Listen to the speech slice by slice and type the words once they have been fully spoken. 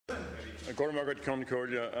Gormagat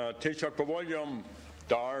Concordia, Taoiseach Bawalium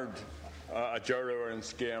Dard a Jero and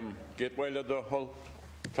Scam, Gateway to the Hull,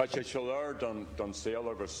 Taoiseach Dun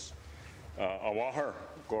Sale a Wahar,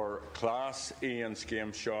 Gor Class E and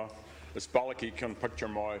Scam Shaw, the Spalaki can picture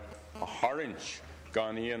my a Harinch,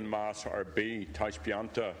 Ghanaian Mass or B,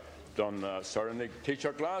 Taishpianta, Dun Saranig.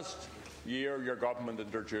 Taoiseach last year your government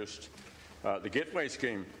introduced the Gateway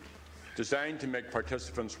Scheme, designed to make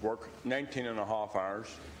participants work 19.5 hours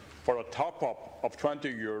for a top-up of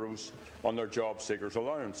 €20 on their job seekers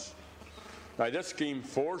allowance. Now, this scheme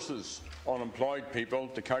forces unemployed people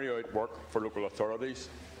to carry out work for local authorities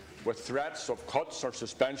with threats of cuts or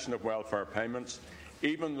suspension of welfare payments,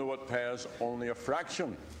 even though it pays only a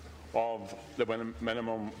fraction of the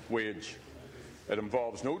minimum wage. It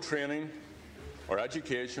involves no training or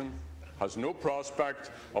education, has no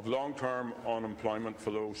prospect of long-term unemployment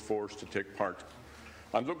for those forced to take part.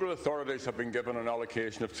 And local authorities have been given an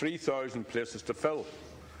allocation of 3,000 places to fill.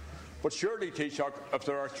 But surely, Taoiseach, if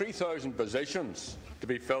there are 3,000 positions to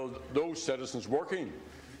be filled, those citizens working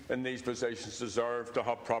in these positions deserve to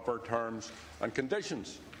have proper terms and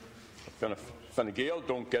conditions. If Fine Gael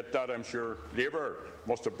don't get that, I'm sure Labour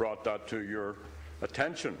must have brought that to your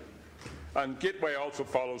attention. And Gateway also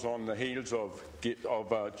follows on the heels of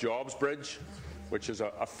Jobs Bridge, which is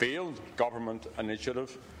a failed government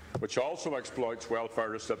initiative, which also exploits welfare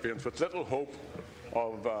recipients with little hope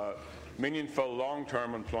of meaningful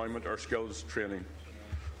long-term employment or skills training.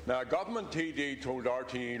 Now, a government TD told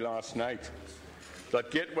RTE last night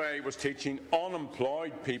that Gateway was teaching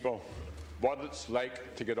unemployed people what it's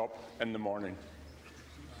like to get up in the morning.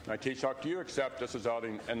 Now, Taoiseach, do you accept this as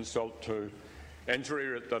adding insult to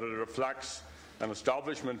injury, that it reflects an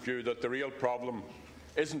establishment view that the real problem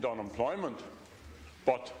isn't unemployment,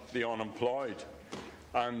 but the unemployed?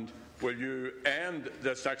 And will you end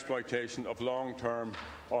this exploitation of long-term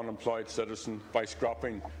unemployed citizens by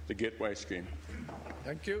scrapping the Gateway Scheme?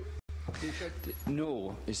 Thank you.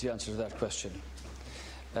 No is the answer to that question.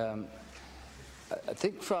 I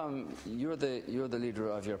think you're the leader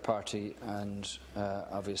of your party, and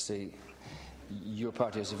obviously your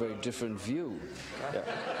party has a very different view. Yeah.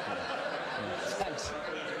 Thanks.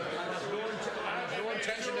 I have no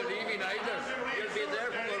intention of leaving either. You'll be there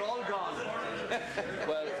when we're all gone.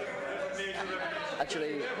 Well,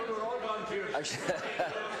 actually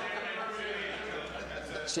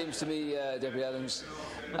seems to me, Deputy Adams,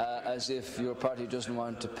 as if your party doesn't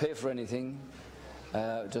want to pay for anything,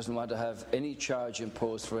 doesn't want to have any charge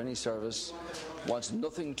imposed for any service, wants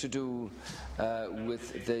nothing to do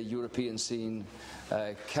with the European scene,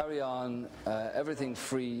 carry on everything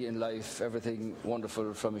free in life, everything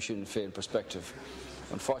wonderful from a Sinn Féin perspective.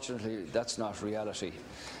 Unfortunately, that's not reality.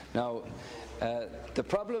 Now, the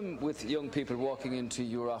problem with young people walking into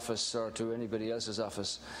your office or to anybody else's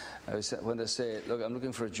office, when they say, look, I'm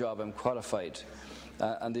looking for a job, I'm qualified.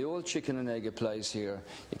 And the old chicken and egg applies here.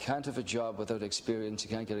 You can't have a job without experience. You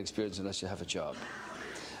can't get experience unless you have a job.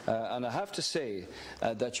 And I have to say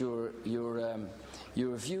that your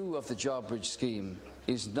view of the Job Bridge scheme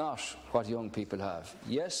is not what young people have.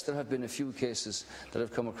 Yes, there have been a few cases that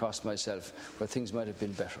have come across myself where things might have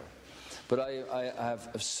been better. But I have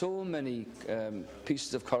so many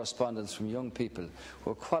pieces of correspondence from young people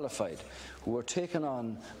who are qualified, who are taken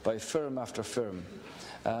on by firm after firm,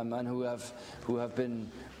 and who have been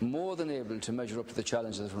more than able to measure up to the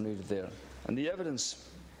challenges that were needed there. And the evidence,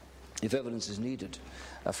 if evidence is needed,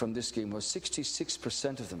 from this scheme was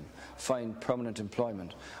 66% of them find permanent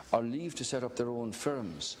employment or leave to set up their own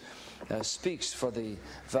firms. Speaks for the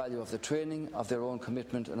value of the training, of their own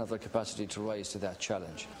commitment and of their capacity to rise to that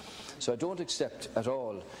challenge. So I don't accept at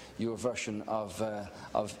all your version of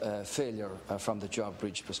failure from the Job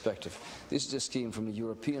Bridge perspective. This is a scheme from a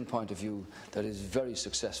European point of view that is very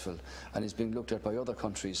successful and is being looked at by other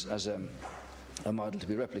countries as a model to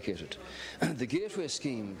be replicated. The Gateway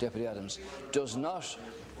Scheme, Deputy Adams, does not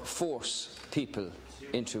force people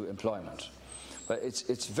into employment. But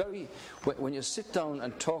it's very, when you sit down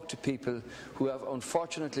and talk to people who have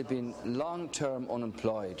unfortunately been long-term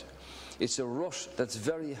unemployed, it's a rut that's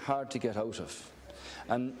very hard to get out of.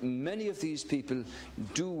 And many of these people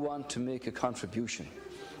do want to make a contribution.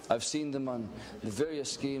 I've seen them on the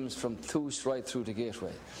various schemes from THUS right through to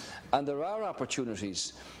Gateway. And there are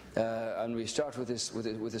opportunities, and we start with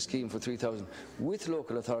a scheme for 3,000 with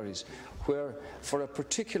local authorities, where for a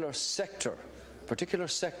particular sector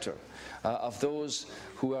of those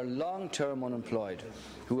who are long-term unemployed,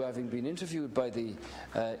 who, having been interviewed by the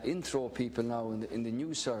Intro people now in the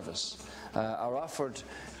new service, are offered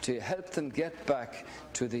to help them get back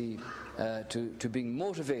to being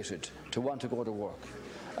motivated to want to go to work.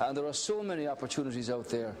 And there are so many opportunities out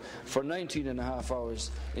there for 19.5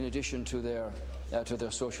 hours in addition to their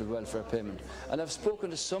social welfare payment. And I've spoken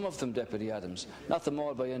to some of them, Deputy Adams, not them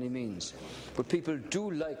all by any means, but people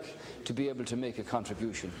do like to be able to make a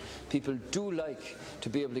contribution. People do like to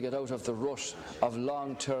be able to get out of the rut of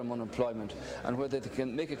long-term unemployment, and where they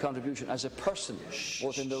can make a contribution as a person,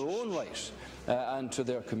 both in their own right and to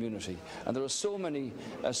their community. And there are so many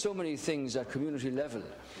things at community level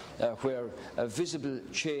where a visible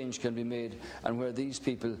change can be made, and where these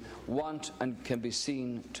people want and can be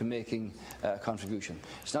seen to making a contribution.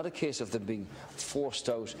 It's not a case of them being forced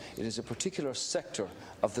out. It is a particular sector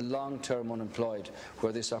of the long-term unemployed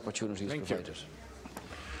where this opportunity is provided.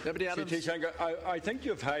 Deputy Adams. I think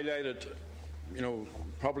you've highlighted,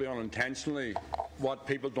 probably unintentionally, what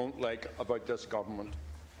people don't like about this government.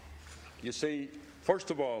 You see,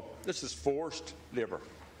 first of all, this is forced labour.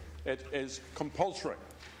 It is compulsory.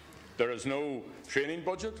 There is no training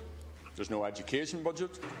budget. There's no education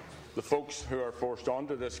budget. The folks who are forced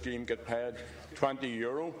onto this scheme get paid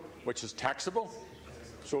 €20, which is taxable.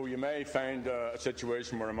 So you may find a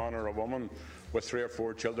situation where a man or a woman with 3 or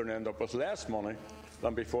 4 children end up with less money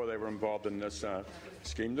than before they were involved in this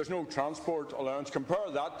scheme. There's no transport allowance. Compare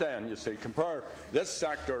that then, you see. Compare this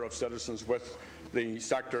sector of citizens with the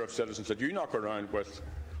sector of citizens that you knock around with.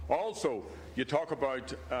 Also, you talk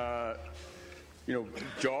about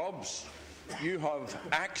jobs. You have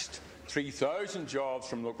axed 3,000 jobs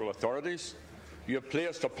from local authorities. You have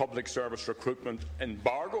placed a public service recruitment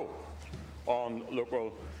embargo on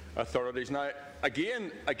local authorities. Now,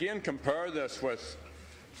 again, compare this with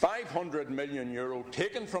 €500 million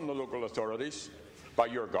taken from the local authorities by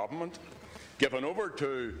your government, given over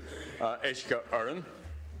to Uisce Éireann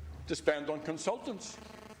to spend on consultants,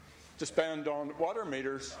 to spend on water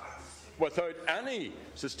meters, without any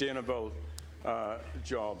sustainable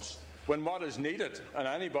jobs. When what is needed, and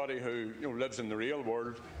anybody who lives in the real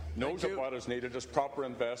world knows that what is needed is proper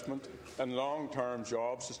investment in long-term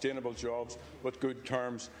jobs, sustainable jobs with good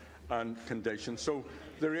terms and conditions. So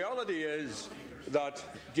the reality is that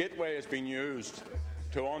Gateway has been used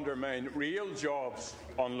to undermine real jobs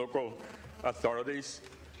on local authorities.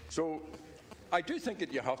 So I do think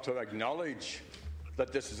that you have to acknowledge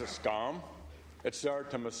that this is a scam. It's there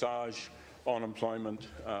to massage unemployment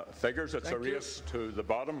figures. It's a race to the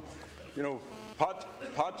bottom. Pat,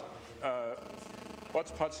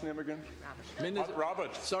 what's Pat's name again? Pat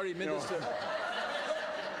Rabbit. Sorry, Minister.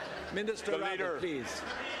 Minister Rabbit, leader, please.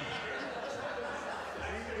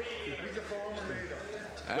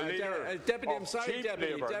 Deputy, I'm sorry,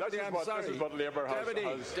 Deputy. Deputy, I'm sorry. This is what Labour has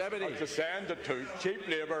descended to. Cheap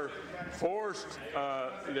labour, forced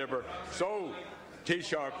labour. So,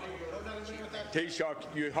 Taoiseach,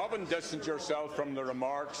 you haven't distanced yourself from the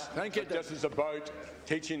remarks that this is about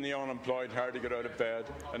teaching the unemployed how to get out of bed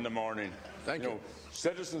in the morning. Thank you.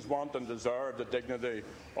 Citizens want and deserve the dignity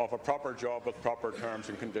of a proper job with proper terms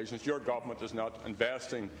and conditions. Your government is not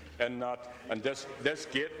investing in that, and this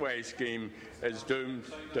Gateway scheme is doomed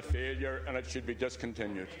to failure, and it should be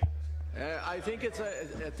discontinued. I think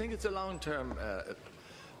it's a long-term.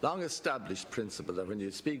 Long-established principle that when you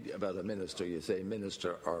speak about a minister, you say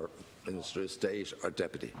minister or minister of state or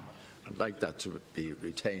deputy. I'd like that to be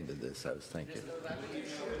retained in this House. Thank you.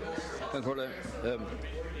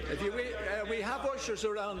 We have ushers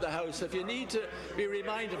around the House. If you need to be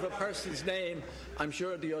reminded of a person's name, I'm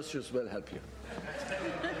sure the ushers will help you.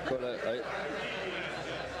 Well,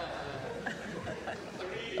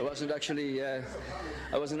 I wasn't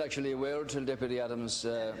actually aware until Deputy Adams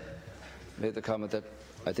made the comment that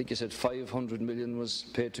I think you said 500 million was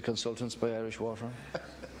paid to consultants by Irish Water.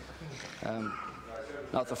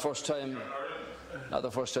 Not the first time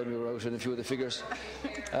we were out in a few of the figures.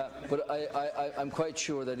 But I'm quite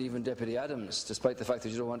sure that even Deputy Adams, despite the fact that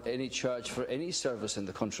you don't want any charge for any service in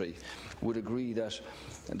the country, would agree that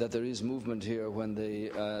there is movement here when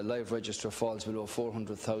the live register falls below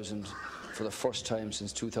 400,000 for the first time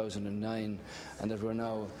since 2009, and that we're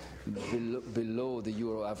now below the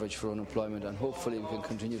Euro average for unemployment, and hopefully we can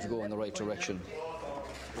continue to go in the right direction.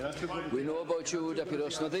 We know about you, Deputy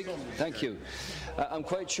Osnadig. Thank you. I'm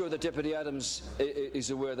quite sure that Deputy Adams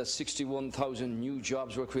is aware that 61,000 new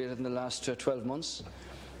jobs were created in the last 12 months.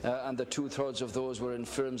 and that 2/3 of those were in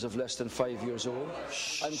firms of less than 5 years old.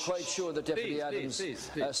 I'm quite sure that Deputy Adams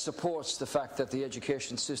supports the fact that the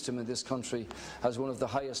education system in this country has one of the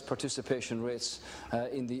highest participation rates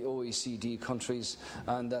in the OECD countries,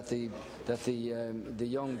 and that the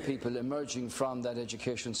young people emerging from that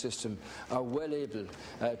education system are well able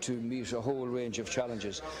to meet a whole range of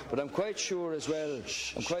challenges. But I'm quite sure as well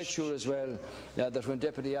that when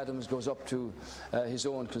Deputy Adams goes up to his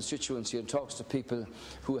own constituency and talks to people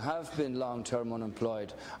who have been long-term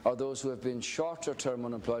unemployed, or those who have been shorter-term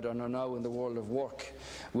unemployed and are now in the world of work,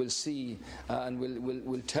 will see and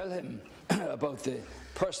will tell him about the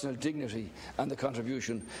personal dignity and the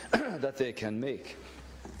contribution that they can make.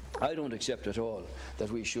 I don't accept at all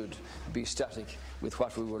that we should be static with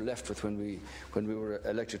what we were left with when we were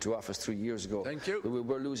elected to office 3 years ago. Thank you. We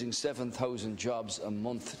were losing 7,000 jobs a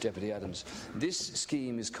month, Deputy Adams. This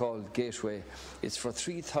scheme is called Gateway. It's for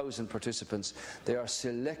 3,000 participants. They are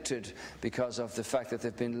selected because of the fact that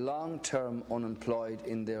they've been long-term unemployed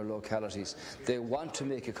in their localities. They want to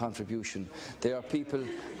make a contribution. They are people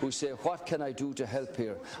who say, what can I do to help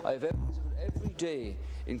here? I have every day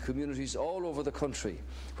in communities all over the country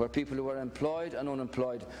where people who are employed and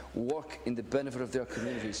unemployed work in the benefit of their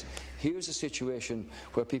communities. Here's a situation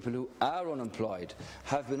where people who are unemployed,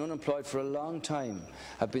 have been unemployed for a long time,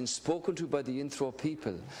 have been spoken to by the Inthro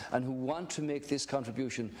people, and who want to make this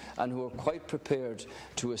contribution and who are quite prepared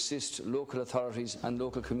to assist local authorities and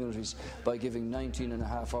local communities by giving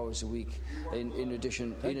 19.5 hours a week in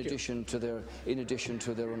addition to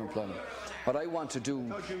their unemployment. What I want to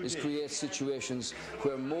do is create situations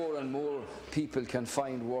where more and more people can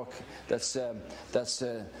find work that's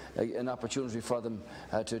an opportunity for them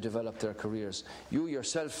to develop their careers. You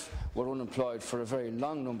yourself were unemployed for a very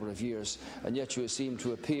long number of years, and yet you seem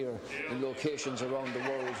to appear in locations around the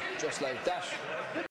world just like that.